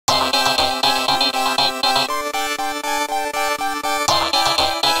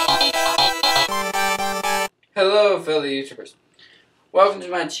fellow YouTubers. Welcome to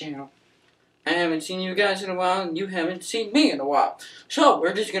my channel. I haven't seen you guys in a while, and you haven't seen me in a while. So,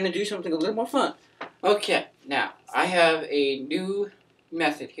 we're just going to do something a little more fun. Okay, now, I have a new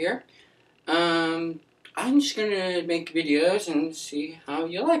method here. I'm just going to make videos and see how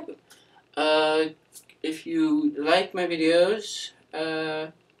you like them. If you like my videos,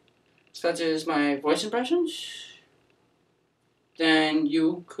 such as my voice impressions, then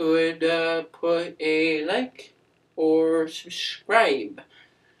you could put a like or subscribe,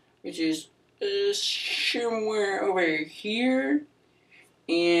 which is somewhere over here,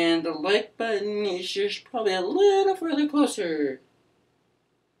 and the like button is just probably a little further closer.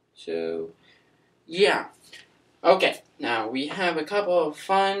 So, yeah. Okay, now we have a couple of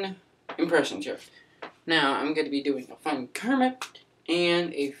fun impressions here. Now, I'm going to be doing a fun Kermit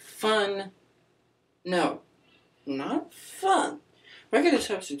and a fun, no, not fun. We're going to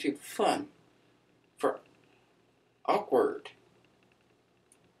substitute fun for awkward.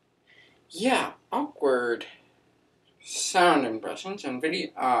 Yeah, awkward sound impressions and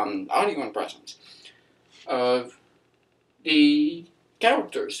audio impressions of the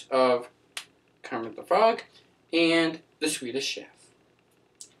characters of Kermit the Frog and the Swedish Chef.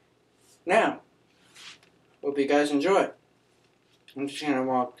 Now, hope you guys enjoy. I'm just going to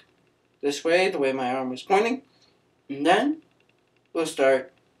walk this way, the way my arm is pointing, and then we'll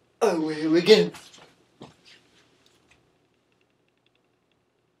start over again.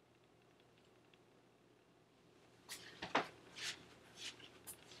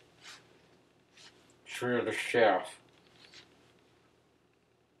 Swedish Chef.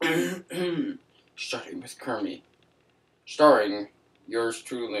 Starting with Kermit. Starring yours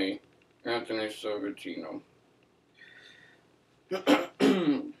truly, Anthony Sabatino.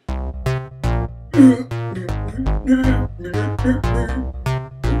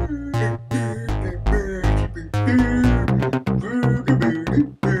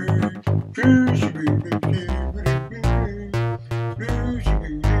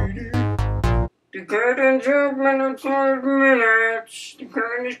 The curtain's open in 5 minutes. The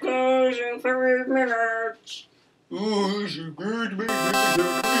curtain's closed in 5 minutes. Oh, it's a good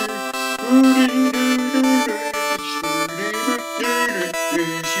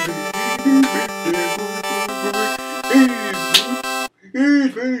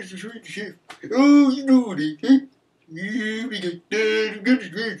oh, you know it. Okay,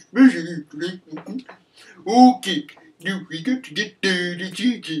 now we got to get the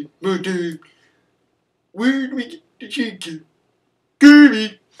chicken, but where do we get the chicken?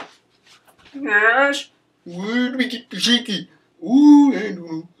 Kermit! Yes? Where do we get the chicken? Oh, I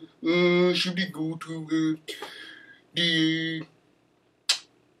don't know. Should we go to the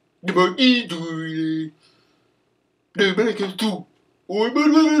market or the back of two? Or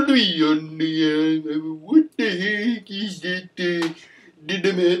on the, what the heck is that, the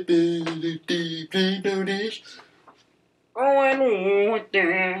map that they play nowadays? Oh, I know what the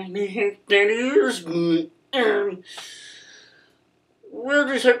heck that is, but, we'll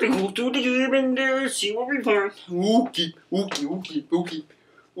just have to go to the game and, see what we find. Okay. We'll play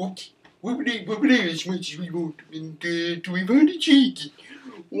as much as we want, and, till we find a chicken.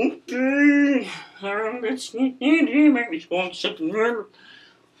 Okay, let's get in here, maybe spawn something else.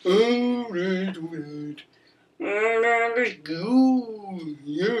 Alright. Let's go.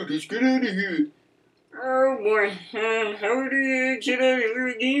 Yeah, let's get out of here. Oh boy, how do you get out of here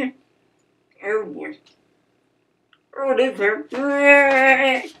again? Oh boy. Oh, that's hurt.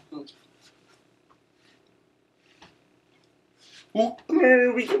 Okay,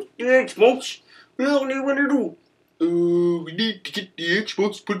 we got the Xbox. What do you want to do? We need to get the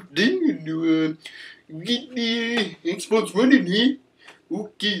Xbox put in and get the Xbox running here.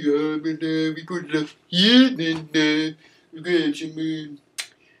 Okay, we put it up here and we got some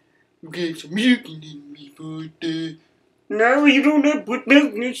milk and then we put no, you don't have to put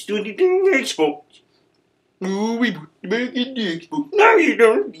milk next to the Xbox. No, we put the milk in the Xbox. No, you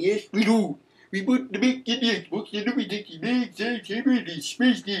don't. Yes, we do. We put the milk in the Xbox and then we take the milk and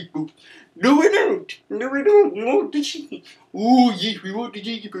smash the Xbox. No, we don't. We want the chicken. Oh, yes, we want the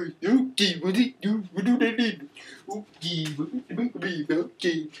chicken first. Okay, we'll do that then. Okay, we'll put the milk in.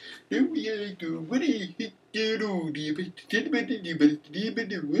 Okay. Then we go. What the heck do what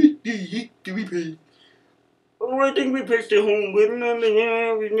the heck do we press? Oh, I think we pressed the home button on the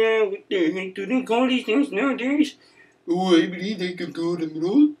now. What the heck do they call these things nowadays? Oh, I believe they can call them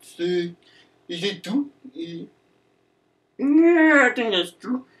roads. Is it true? Yeah, I think that's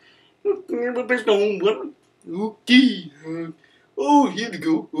true. Okay, we press the home button. Okay. Oh, here we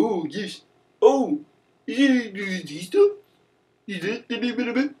go. Oh, yes. Oh, is it this stuff? Is that the name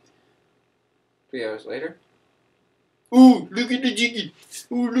of it? 3 hours later. Oh, look at the chicken.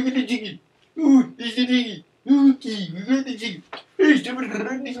 Oh, look at the chicken. Oh, there's the chicken. Okay, we got the chicken. Hey, stop it,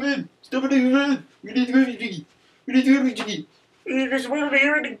 run this man. Stop it, man. We need to go to the chicken. We need to go to the chicken. We just want to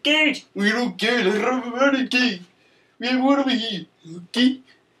hear in the cage. We don't care. Let's run him out of the cage. We have one over here. Okay?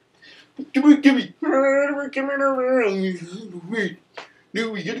 Come on, come here. We're coming over here. Wait.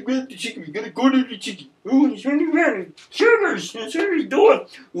 No, we gotta grab the chicken. We gotta go to the chicken. Oh, he's running around. Sugars. That's what he's doing.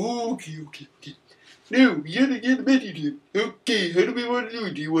 Okay. Now, we gotta get the method here. Okay, how do we want to do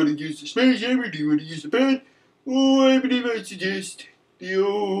it? Do you want to use the smash hammer? Do you want to use the pan? Oh, I believe I suggest the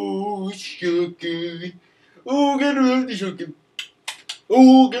old shotgun. Oh, gotta love the shotgun.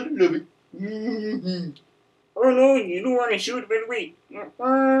 Oh, gotta love it. Mm-hmm. Oh no, you don't want to shoot the birdie.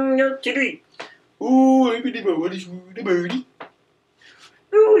 Not today. Oh, I believe I want to shoot the birdie.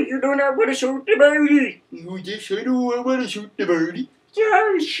 No, you do not want to shoot the birdie. Oh, yes, I know I want to shoot the birdie.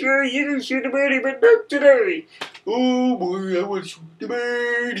 Yeah, sure, you can shoot the birdie, but not today. Oh boy, I want to shoot the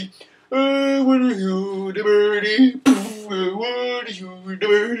birdie. I want to shoot the birdie. Poof, I want to shoot the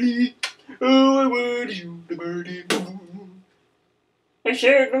birdie. Oh, I want to shoot the birdie. Poof. I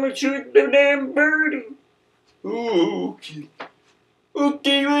said I'm going to shoot the damn birdie. Oh, okay.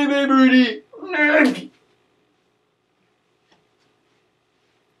 Okay, bye, birdie.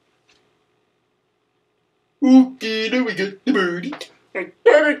 Okay, now we got the birdie. I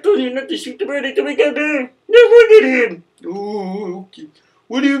thought I told you not to shoot the birdie till we got there. Now look at him. Oh, okay.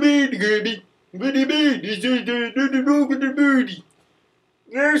 What do you mean, Gabby? What do you mean? There's nothing wrong with the birdie.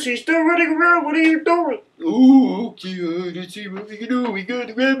 Yes, he's still running around. What are you doing? Oh, okay. Let's see what we can do. We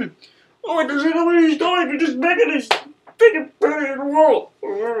gotta grab him. Oh, it doesn't know what he's doing. You're just making his freaking birdie in the wall.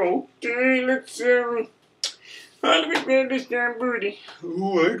 Oh, okay, let's, how do we grab this damn birdie?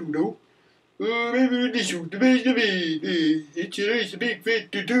 Oh, I don't know. Maybe we just shoot the best of it. It's a nice big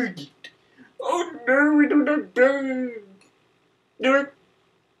fat target. Oh no, we do not do it.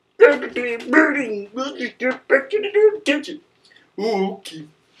 Grab the damn birdie. We'll just get back to the damn kitchen. Oh, okay.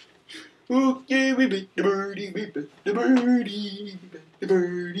 Okay, we make the birdie, we make the birdie, we make the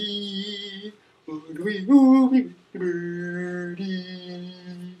birdie. What do we do? We make the birdie.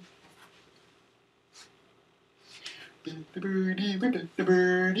 Make the birdie, we make the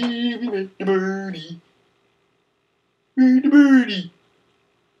birdie, we make the birdie. Read the birdie.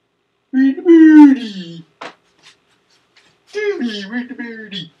 Read the birdie. Judy, read the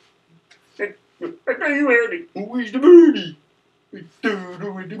birdie. I know you heard it. Where's the birdie? I don't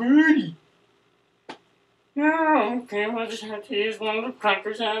know where's the birdie. Oh, okay, we'll just have to use one of the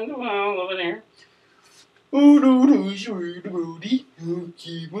crackers on the wall over there. Oh, no, sure, the birdie.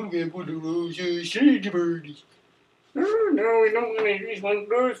 Okay, we'll get one of those shady birdies. Oh, no, we don't want to use one of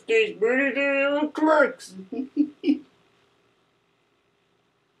those days birdies. They're little clucks.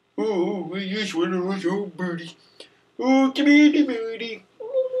 Oh, we use one of those old birdies. Oh, come here, the birdie.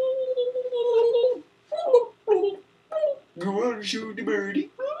 Go on, shoot the birdie.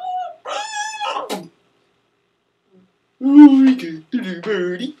 Oh, we got the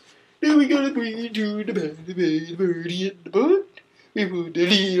birdie. Now we gotta bring it to the bed, the birdie in the boat. We put the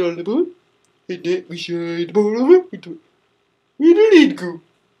lid on the boat, and then we slide the boat over. Where the lid go?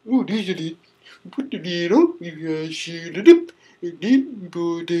 Oh, there's the lid. We put the lid on, we seal it up, and then we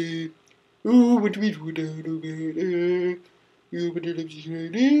put the... Oh, what do we put down over there? You open it up just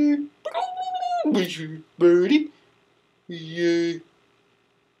right there. We shoot birdie. We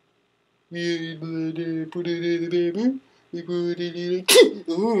put it in the paper. We put it in the...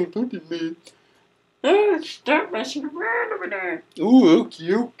 Oh, put it in there. Stop messing around over there. Oh,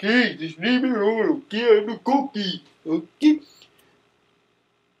 okay. Just leave it alone. Okay, I'm a cookie. Okay.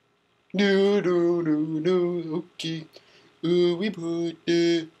 No. Okay. We put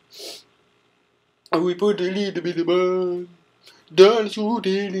a little bit of dinosaur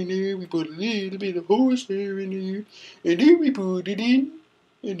tail in there. We put a little bit of horsehair in there. And then we put it in.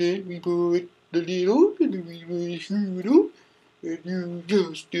 And then we put the lid on. And then we screw it on. And you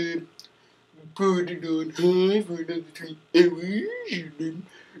just put it on high for another 3 hours. And then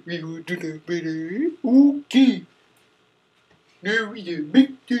we go to the better. Okay. Now we get back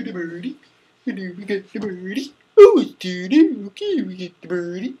to the birdie. And then we got the birdie. Oh, it's turning. Okay, we get the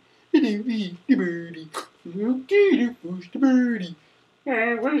birdie. And then we eat the birdie. Okay, there goes the birdie.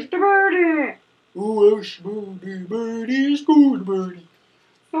 Where's the birdie? Oh, I smell the birdie. It's good, birdie.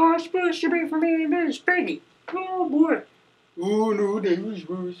 Oh, it's supposed to be for me and Miss Piggy. Oh, boy. Oh, no, that was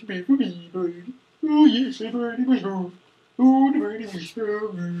supposed to be for me, birdie. Oh, yes, the birdie was good. Oh, the birdie was so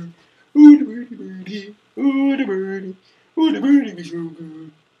good. Oh, the birdie. Oh, the birdie. Oh, the birdie was so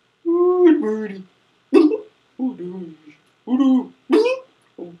good. Oh, the birdie. Oh, no. Oh, no.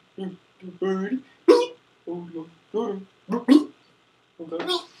 Oh, the birdie. Oh, no. Okay.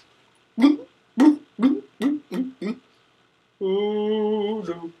 Oh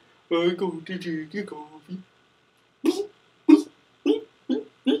no, I'm going to drink your coffee.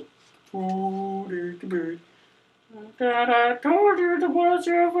 Oh, there's the bird. I told you to watch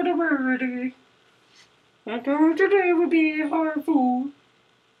out for the birdie. I told you they would be hard food.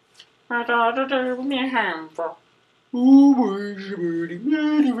 I thought that they would be harmful. Oh, where's the birdie?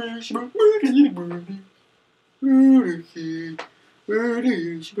 Where's the birdie? Birdie. Where's the birdie?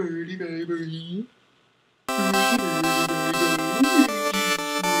 Where's the birdie, baby? Where's the birdie?